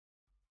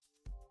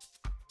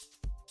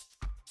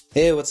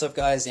Hey, what's up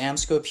guys?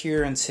 AmScope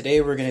here, and today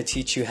we're going to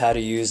teach you how to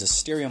use a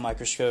stereo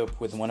microscope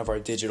with one of our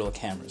digital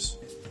cameras.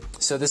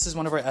 So this is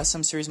one of our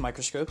SM Series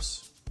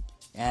Microscopes,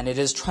 and it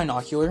is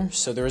trinocular,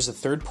 so there is a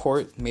third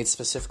port made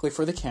specifically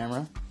for the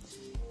camera.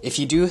 If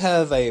you do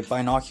have a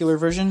binocular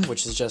version,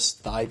 which is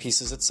just the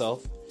eyepieces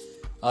itself,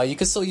 you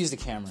can still use the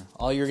camera.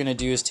 All you're going to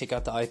do is take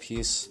out the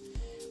eyepiece,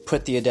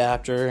 put the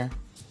adapter,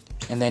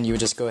 and then you would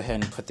just go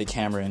ahead and put the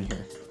camera in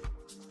here.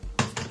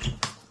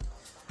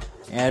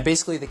 And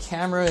basically the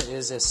camera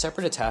is a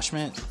separate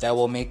attachment that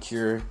will make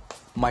your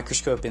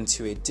microscope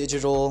into a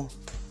digital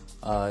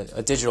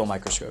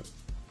microscope.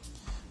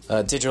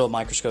 A digital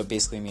microscope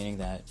basically meaning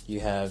that you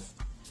have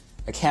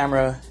a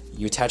camera,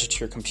 you attach it to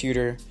your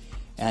computer,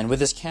 and with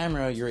this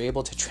camera you're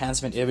able to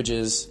transmit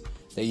images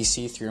that you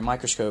see through your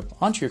microscope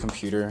onto your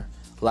computer,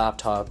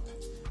 laptop,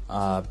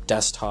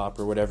 desktop,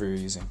 or whatever you're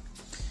using.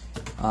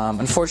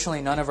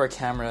 Unfortunately, none of our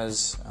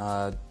cameras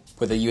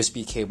with a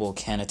USB cable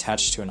can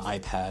attach to an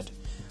iPad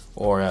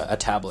or a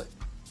tablet.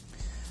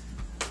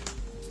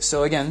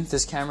 So again,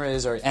 this camera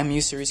is our MU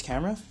series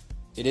camera.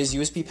 It is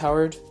USB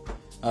powered.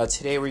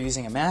 Today we're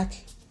using a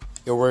Mac.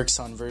 It works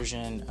on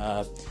version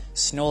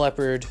Snow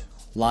Leopard,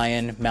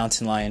 Lion,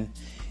 Mountain Lion,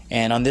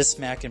 and on this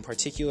Mac in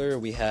particular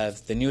we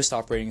have the newest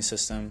operating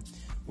system,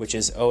 which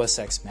is OS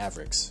X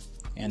Mavericks,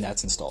 and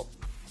that's installed.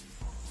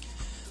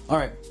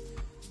 Alright,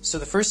 so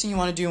the first thing you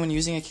want to do when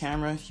using a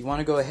camera, you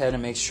want to go ahead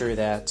and make sure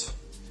that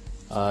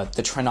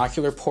the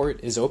trinocular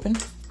port is open.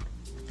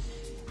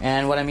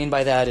 And what I mean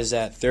by that is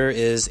that there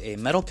is a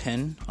metal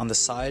pin on the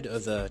side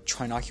of the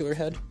trinocular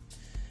head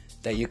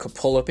that you could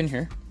pull open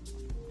here.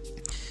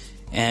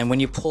 And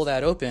when you pull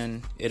that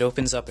open, it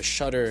opens up a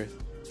shutter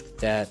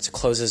that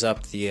closes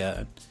up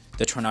the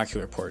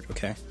trinocular port,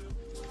 okay?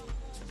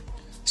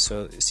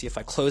 So see, if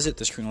I close it,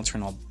 the screen will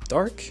turn all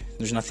dark.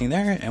 There's nothing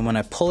there, and when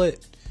I pull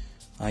it,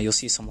 you'll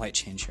see some light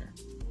change here.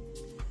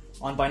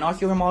 On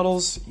binocular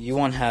models, you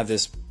won't have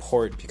this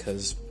port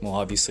because, well,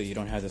 obviously you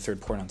don't have the third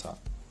port on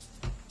top.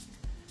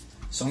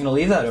 So I'm going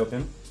to leave that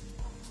open,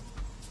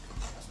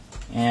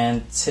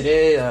 and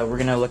today we're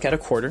going to look at a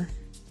quarter.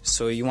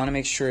 So you want to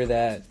make sure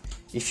that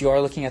if you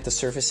are looking at the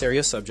surface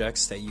area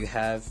subjects that you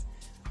have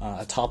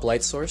a top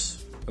light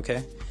source,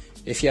 okay?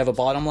 If you have a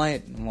bottom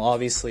light, well,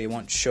 obviously it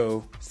won't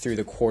show through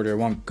the quarter, it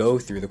won't go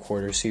through the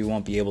quarter, so you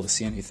won't be able to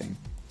see anything.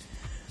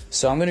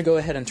 So I'm going to go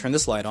ahead and turn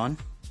this light on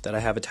that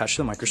I have attached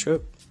to the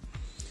microscope.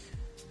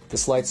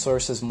 This light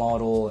source is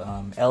model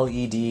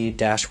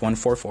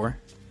LED-144.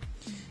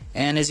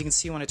 And as you can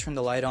see, when I turned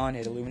the light on,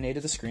 it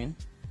illuminated the screen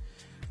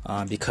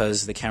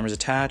because the camera's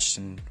attached,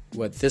 and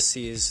what this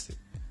sees,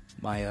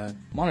 my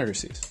monitor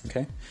sees.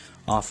 Okay,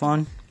 off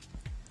on.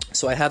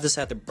 So I have this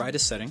at the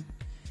brightest setting,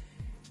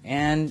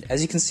 and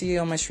as you can see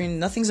on my screen,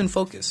 nothing's in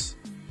focus.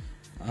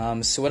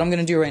 So what I'm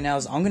going to do right now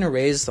is I'm going to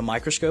raise the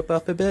microscope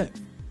up a bit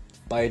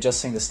by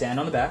adjusting the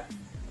stand on the back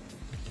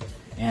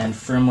and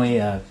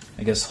firmly, I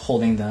guess,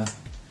 holding the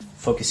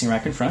focusing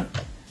rack in front.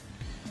 I'm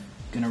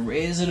going to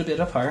raise it a bit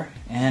up higher,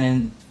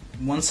 and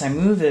once I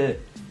move it,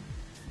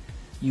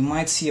 you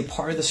might see a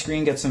part of the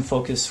screen gets in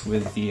focus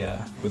with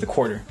the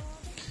quarter.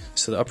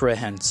 So the upper right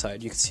hand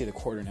side, you can see the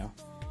quarter now.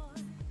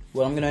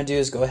 What I'm going to do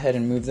is go ahead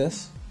and move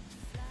this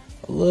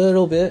a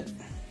little bit.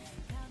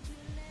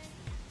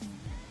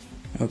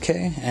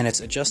 Okay, and it's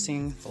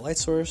adjusting the light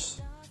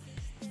source.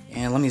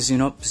 And let me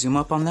zoom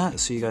up on that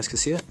so you guys can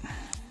see it.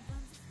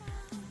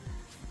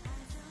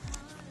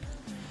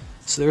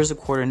 So there's a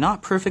quarter,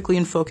 not perfectly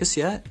in focus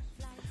yet.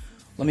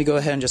 Let me go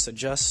ahead and just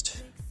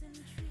adjust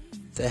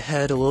the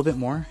head a little bit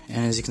more,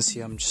 and as you can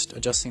see, I'm just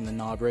adjusting the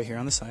knob right here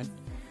on the side,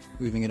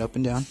 moving it up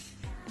and down,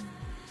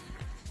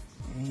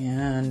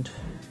 and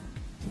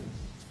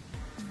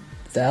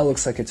that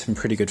looks like it's in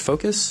pretty good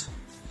focus,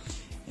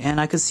 and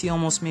I can see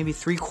almost maybe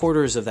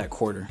 3/4 of that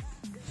quarter.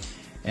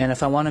 And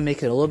if I want to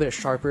make it a little bit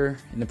sharper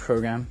in the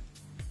program,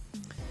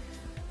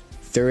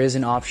 there is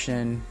an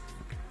option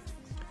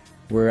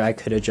where I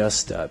could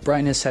adjust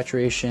brightness,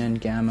 saturation,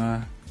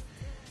 gamma,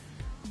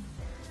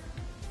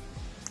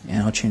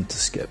 and I'll change it to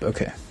skip.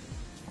 Okay.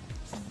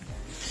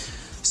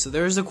 So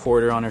there's a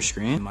quarter on our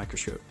screen,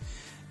 microscope.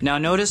 Now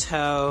notice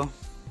how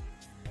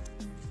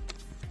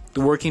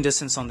the working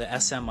distance on the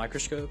SM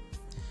microscope,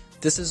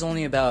 this is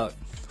only about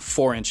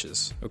 4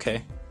 inches,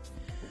 okay?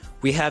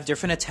 We have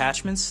different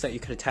attachments that you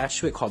could attach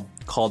to it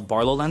called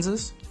Barlow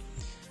lenses,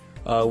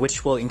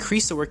 which will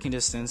increase the working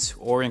distance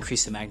or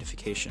increase the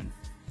magnification.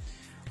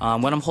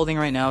 What I'm holding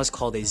right now is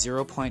called a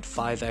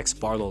 0.5x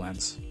Barlow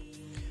lens.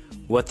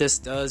 What this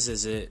does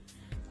is it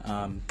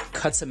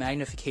cuts the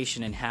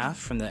magnification in half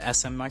from the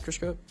SM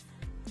microscope,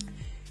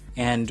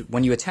 and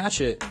when you attach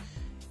it,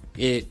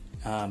 it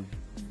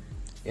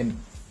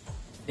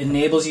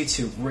enables you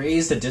to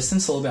raise the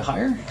distance a little bit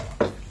higher,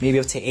 maybe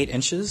up to 8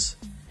 inches,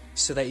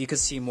 so that you can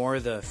see more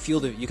of the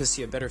field of, you can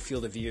see a better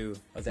field of view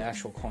of the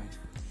actual coin.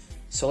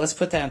 So let's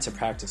put that into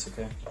practice,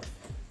 okay?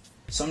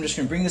 So I'm just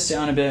going to bring this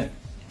down a bit,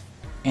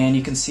 and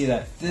you can see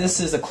that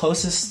this is the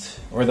closest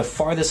or the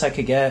farthest I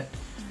could get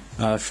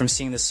from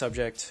seeing this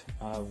subject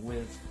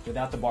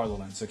without the Barlow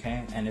lens,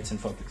 okay? And it's in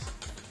focus.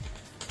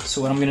 So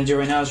what I'm going to do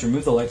right now is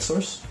remove the light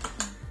source.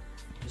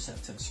 Just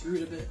have to unscrew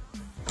it a bit.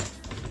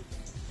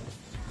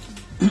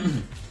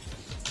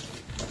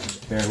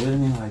 Just bear with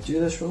me while I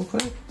do this real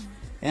quick.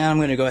 And I'm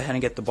going to go ahead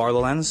and get the Barlow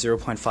Lens,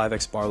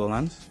 0.5x Barlow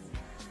Lens.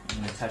 I'm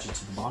going to attach it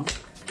to the bottom.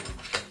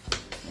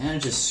 And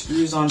it just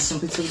screws on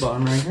simply to the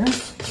bottom right here.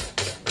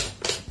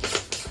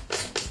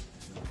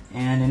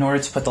 And in order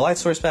to put the light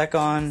source back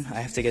on,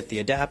 I have to get the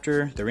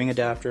adapter, the ring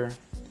adapter,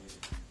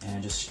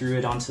 and just screw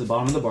it onto the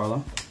bottom of the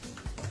Barlow.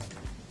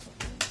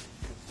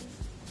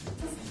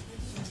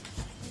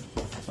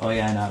 Oh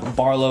yeah, and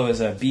Barlow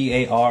is a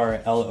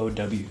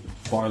B-A-R-L-O-W,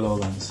 Barlow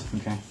Lens,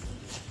 okay?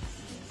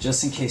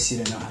 Just in case you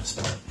didn't know how to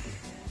spell it.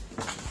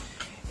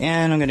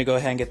 And I'm going to go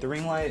ahead and get the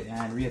ring light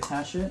and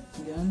reattach it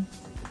again.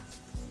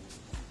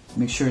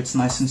 Make sure it's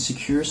nice and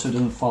secure so it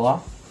doesn't fall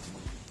off.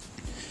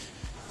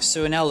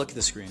 So now look at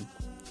the screen.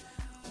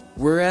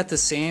 We're at the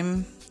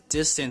same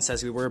distance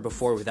as we were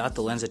before without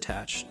the lens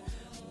attached,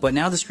 but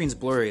now the screen's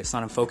blurry, it's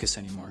not in focus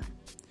anymore.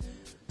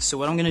 So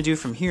what I'm going to do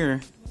from here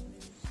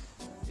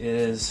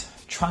is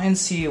try and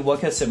see what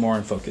gets it more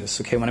in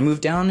focus. Okay, when I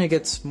move down it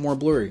gets more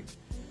blurry.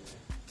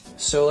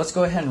 So let's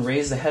go ahead and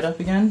raise the head up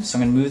again. So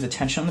I'm going to move the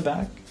tension on the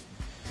back.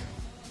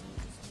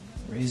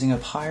 Raising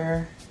up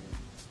higher.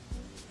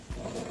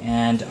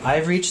 And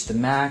I've reached the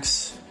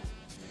max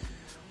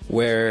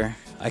where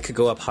I could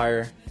go up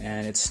higher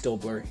and it's still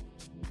blurry.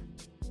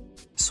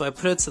 So I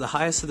put it to the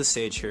highest of the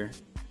stage here.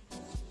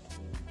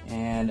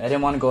 And I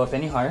didn't want to go up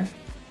any higher.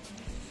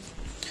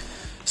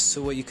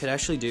 So what you could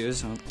actually do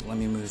is, let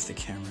me move the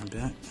camera a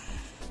bit.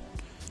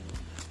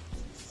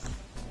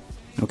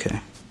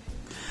 Okay.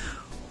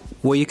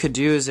 What you could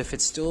do is, if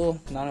it's still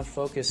not in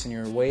focus and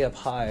you're way up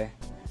high,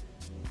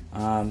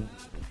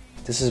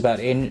 this is about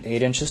 8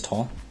 inches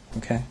tall,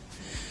 okay?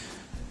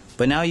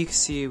 But now you can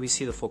see, we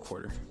see the full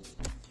quarter.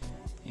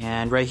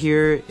 And right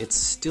here, it's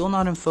still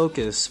not in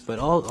focus, but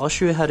I'll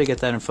show you how to get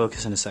that in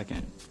focus in a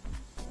second.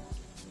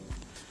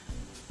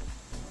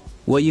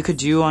 What you could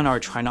do on our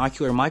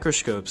trinocular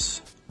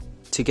microscopes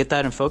to get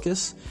that in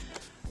focus,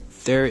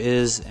 there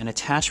is an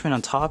attachment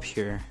on top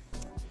here,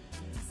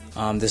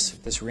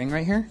 this ring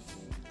right here,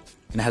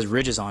 and it has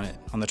ridges on it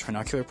on the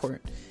trinocular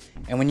port.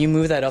 And when you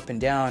move that up and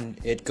down,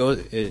 it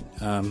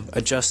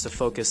adjusts the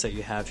focus that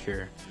you have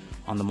here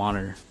on the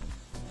monitor.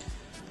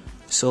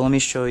 So let me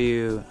show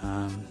you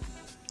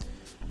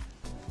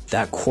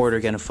that quarter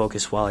get in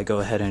focus while I go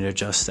ahead and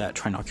adjust that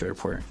trinocular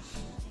port.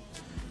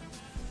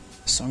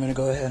 So I'm going to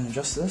go ahead and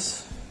adjust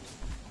this.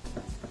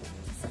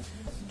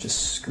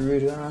 Just screw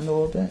it around a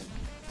little bit.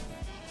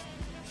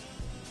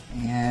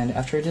 And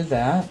after I did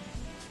that,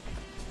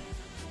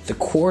 the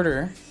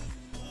quarter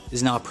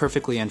is now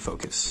perfectly in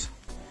focus.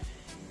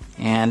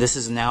 And this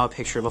is now a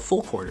picture of a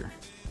full quarter.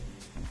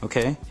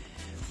 Okay?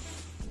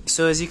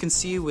 So as you can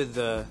see, with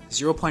the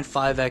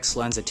 0.5x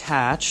lens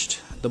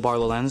attached, the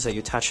Barlow lens that you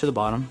attach to the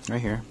bottom,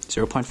 right here,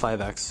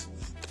 0.5x,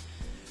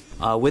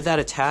 with that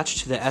attached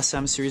to the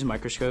SM Series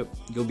Microscope,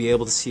 you'll be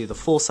able to see the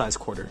full size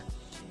quarter,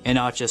 and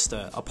not just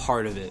a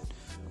part of it,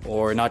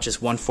 or not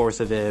just 1/4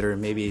 of it, or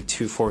maybe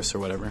 2/4 or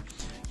whatever.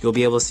 You'll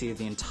be able to see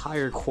the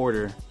entire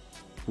quarter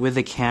with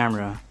the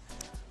camera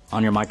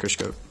on your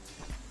microscope.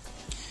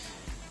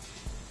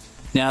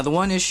 Now, the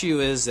one issue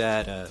is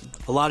that a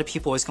lot of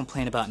people always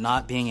complain about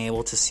not being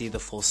able to see the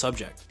full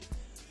subject.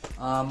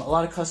 A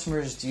lot of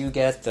customers do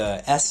get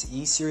the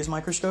SE series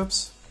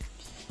microscopes,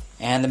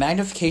 and the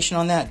magnification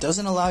on that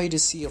doesn't allow you to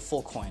see a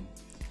full coin.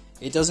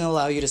 It doesn't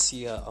allow you to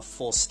see a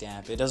full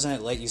stamp. It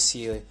doesn't let you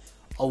see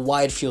a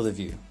wide field of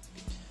view.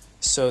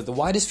 So the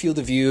widest field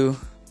of view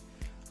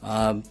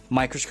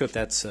microscope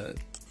that's, the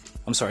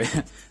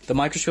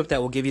microscope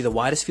that will give you the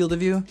widest field of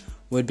view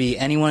would be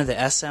any one of the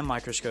SM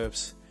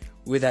microscopes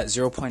with that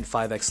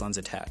 0.5x lens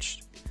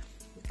attached.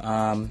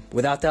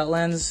 Without that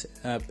lens,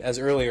 as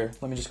earlier,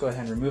 let me just go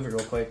ahead and remove it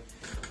real quick.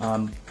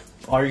 All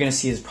you're going to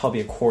see is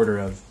probably a quarter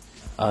of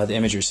the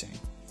image you're seeing.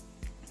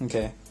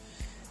 Okay.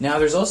 Now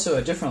there's also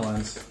a different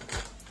lens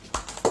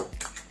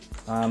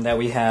that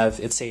we have.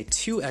 It's a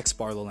 2x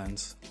Barlow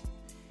lens.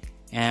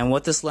 And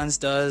what this lens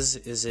does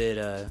is it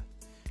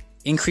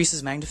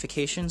increases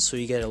magnification, so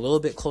you get a little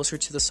bit closer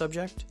to the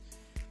subject.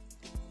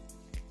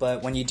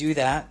 But when you do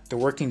that, the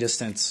working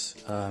distance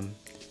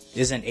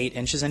isn't 8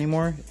 inches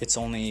anymore. It's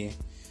only,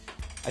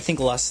 I think,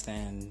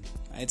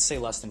 I'd say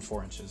less than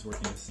 4 inches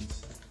working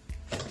distance.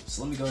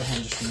 So let me go ahead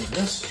and just remove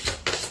this.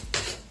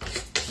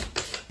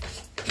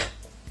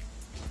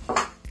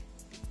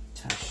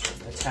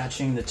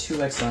 Attaching the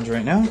 2x lens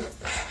right now.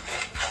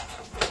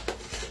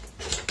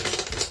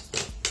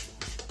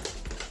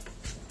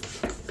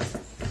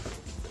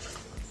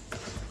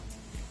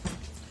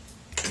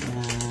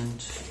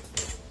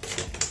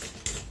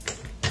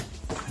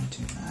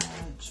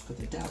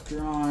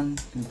 On.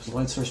 Gonna put the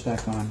light source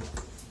back on.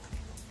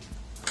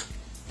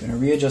 Gonna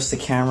readjust the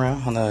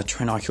camera on the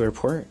trinocular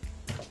port.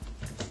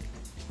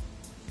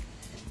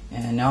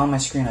 And now on my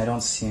screen I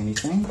don't see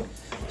anything.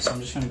 So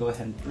I'm just gonna go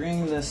ahead and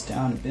bring this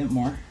down a bit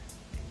more.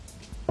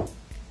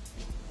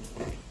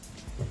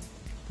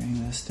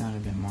 Bring this down a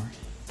bit more.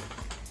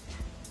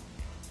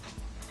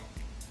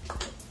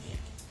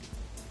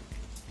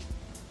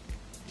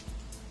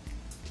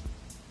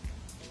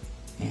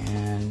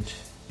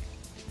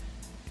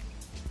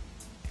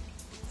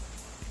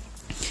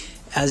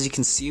 as you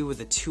can see with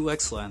the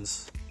 2x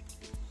lens,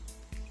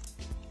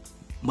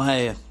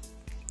 my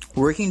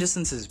working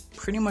distance is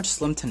pretty much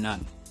slim to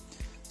none.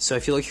 So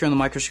if you look here on the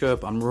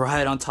microscope, I'm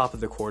right on top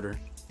of the quarter.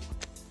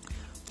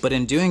 But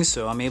in doing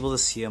so, I'm able to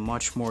see a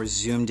much more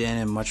zoomed in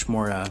and much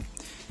more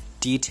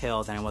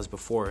detail than I was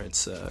before.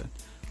 It's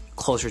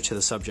closer to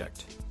the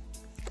subject.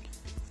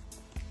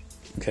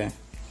 Okay.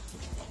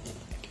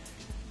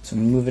 So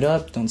I'm gonna move it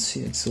up. Don't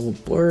see it's a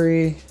little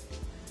blurry.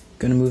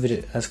 Gonna move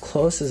it as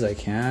close as I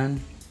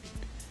can.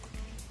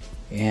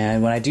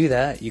 And when I do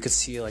that, you could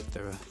see like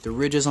the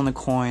ridges on the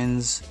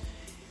coins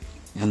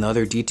and the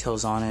other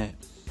details on it.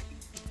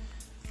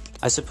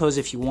 I suppose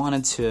if you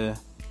wanted to,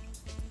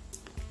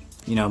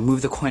 you know,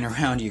 move the coin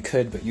around, you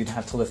could, but you'd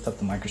have to lift up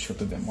the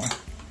microscope a bit more.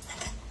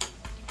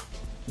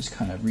 Just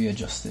kind of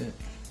readjust it.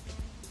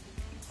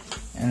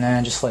 And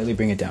then just slightly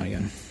bring it down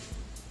again.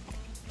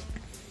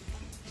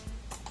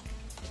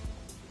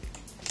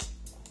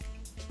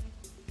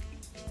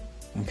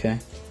 Okay.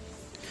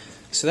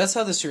 So that's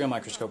how the serial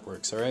microscope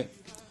works, alright?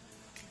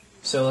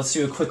 So let's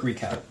do a quick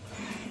recap.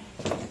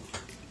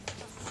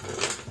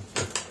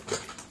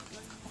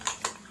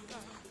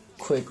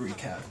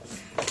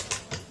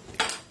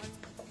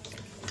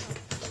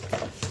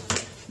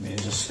 Let me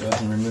just go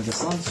ahead and remove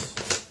this lens.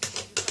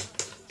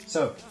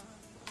 So,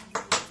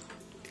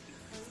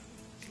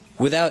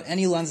 without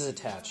any lenses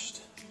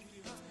attached,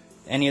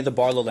 any of the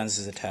Barlow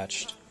lenses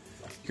attached,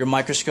 your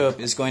microscope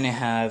is going to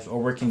have a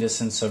working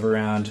distance of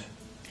around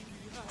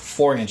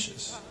 4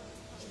 inches.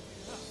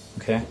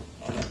 Okay?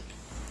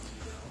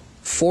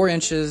 4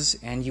 inches,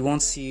 and you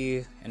won't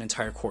see an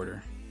entire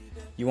quarter.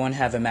 You won't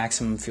have a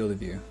maximum field of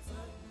view.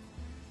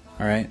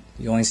 Alright?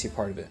 You only see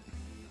part of it.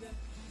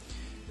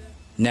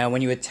 Now,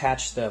 when you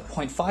attach the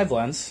 0.5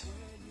 lens,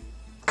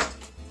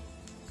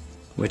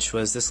 which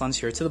was this lens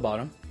here to the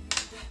bottom,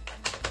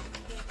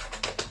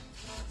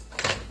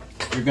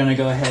 you're going to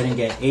go ahead and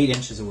get 8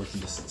 inches of working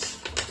distance.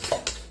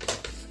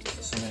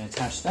 So I'm going to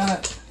attach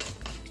that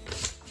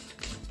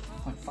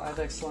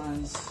 0.5x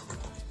lens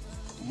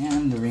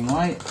and the ring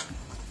light,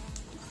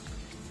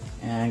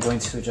 and I'm going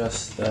to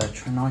adjust the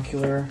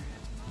trinocular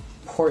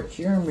port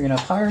here and bring it up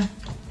higher.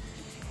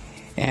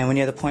 And when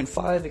you have the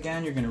 0.5,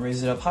 again, you're going to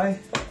raise it up high.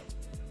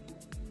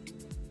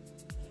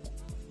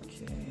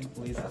 Okay, I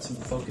believe that's in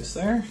focus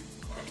there.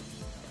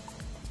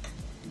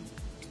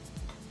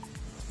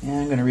 And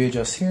I'm going to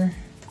readjust here.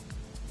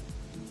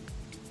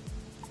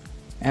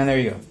 And there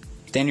you go.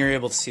 Then you're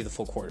able to see the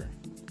full quarter.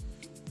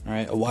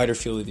 Alright, a wider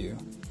field of view.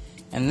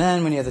 And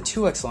then when you have the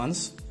 2x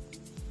lens,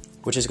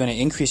 which is going to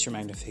increase your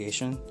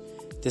magnification,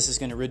 this is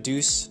going to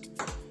reduce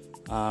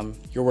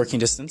your working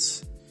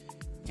distance,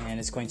 and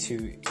it's going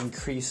to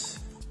increase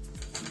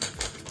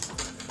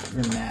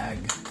your mag.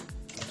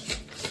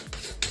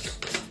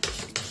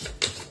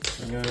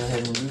 So I'm going to go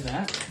ahead and remove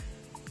that.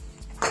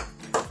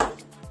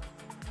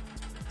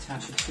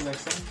 Attach the 2x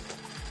lens.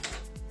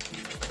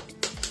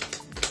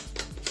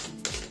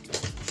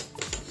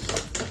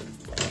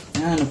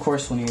 And of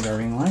course we'll need our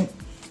ring light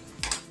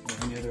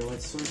or any other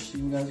light source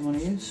you guys want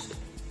to use.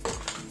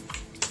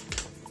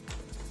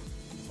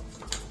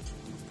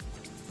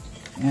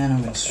 And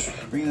I'm going to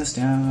bring this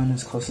down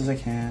as close as I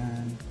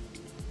can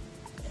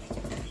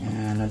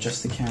and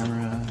adjust the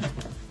camera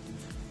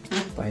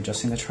by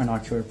adjusting the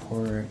trinocular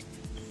port.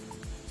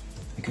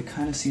 I could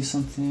kind of see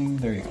something.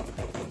 There you go.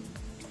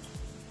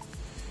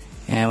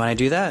 And when I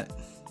do that,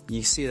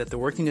 you see that the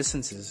working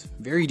distance is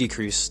very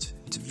decreased.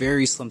 It's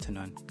very slim to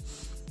none.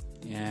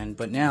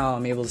 But now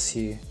I'm able to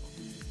see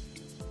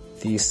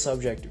the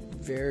subject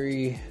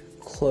very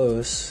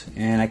close,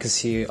 and I can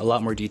see a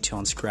lot more detail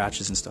and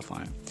scratches and stuff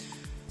on it.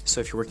 So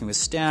if you're working with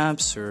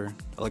stamps or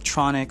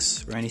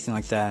electronics or anything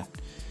like that,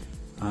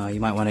 you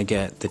might want to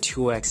get the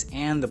 2x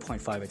and the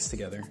 0.5x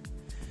together.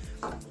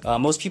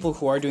 Most people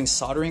who are doing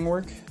soldering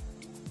work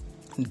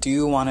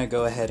do want to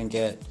go ahead and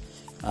get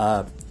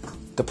the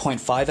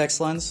 0.5x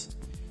lens,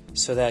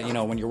 so that, you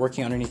know, when you're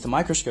working underneath the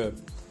microscope,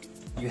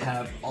 you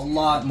have a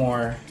lot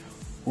more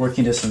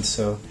working distance.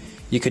 So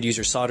you could use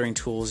your soldering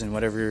tools and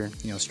whatever,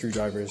 you know,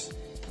 screwdrivers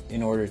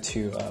in order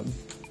to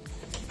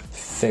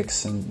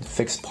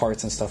fix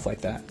parts and stuff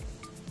like that.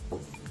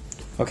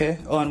 Okay.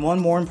 Oh, and one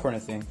more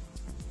important thing.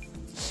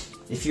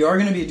 If you are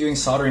going to be doing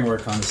soldering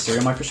work on the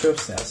stereo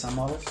microscopes, the SM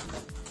models,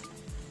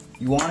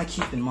 you want to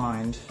keep in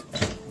mind,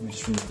 let me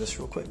just remove this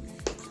real quick.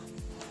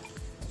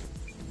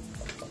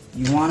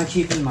 You want to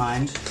keep in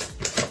mind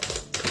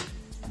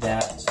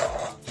that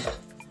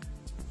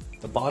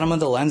the bottom of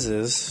the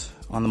lenses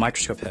on the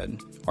microscope head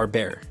are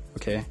bare,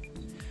 okay?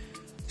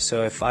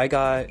 So if I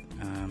got,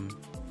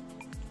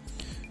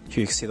 here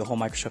you can see the whole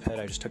microscope head,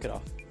 I just took it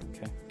off,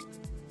 okay?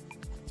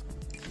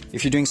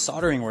 If you're doing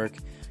soldering work,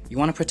 you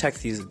want to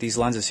protect these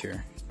lenses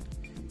here.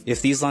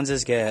 If these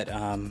lenses get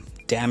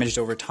damaged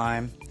over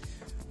time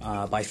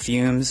by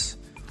fumes,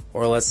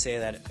 or let's say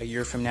that a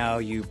year from now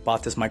you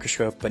bought this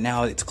microscope but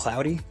now it's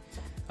cloudy,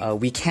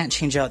 we can't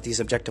change out these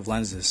objective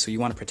lenses, so you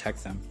want to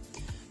protect them.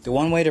 The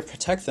one way to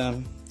protect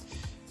them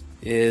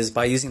is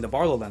by using the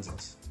Barlow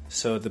lenses.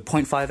 So the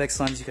 0.5x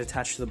lens you could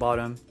attach to the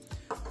bottom,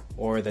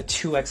 or the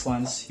 2x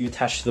lens you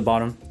attach to the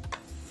bottom.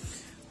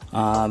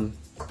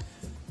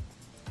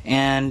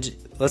 And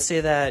let's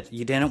say that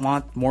you didn't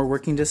want more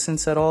working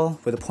distance at all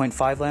with a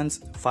 0.5 lens,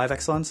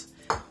 5x lens.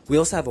 We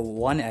also have a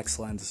 1x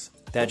lens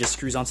that just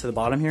screws onto the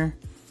bottom here,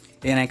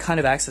 and it kind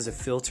of acts as a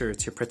filter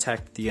to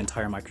protect the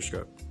entire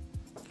microscope.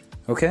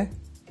 Okay?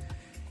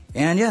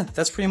 And yeah,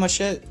 that's pretty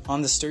much it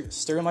on the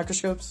stereo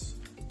microscopes.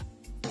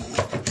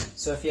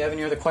 So if you have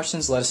any other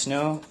questions, let us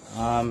know.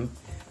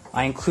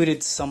 I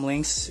included some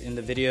links in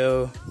the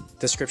video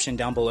description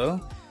down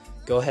below.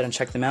 Go ahead and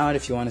check them out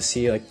if you want to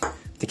see like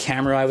the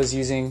camera I was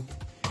using,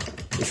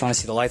 if you want to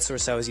see the light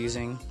source I was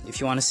using, if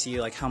you want to see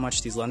like how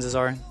much these lenses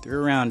are. They're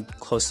around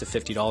close to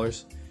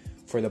 $50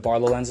 for the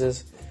Barlow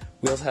lenses.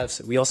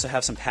 We also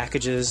have some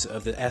packages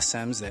of the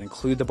SMs that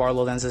include the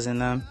Barlow lenses in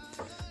them.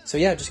 So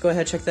yeah, just go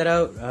ahead, check that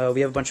out. We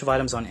have a bunch of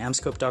items on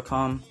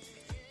AmScope.com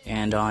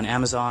and on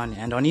Amazon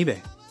and on eBay,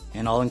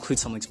 and I'll include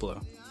some links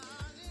below.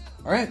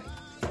 Alright,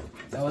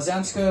 that was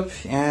AmScope,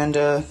 and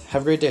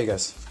have a great day,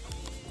 guys.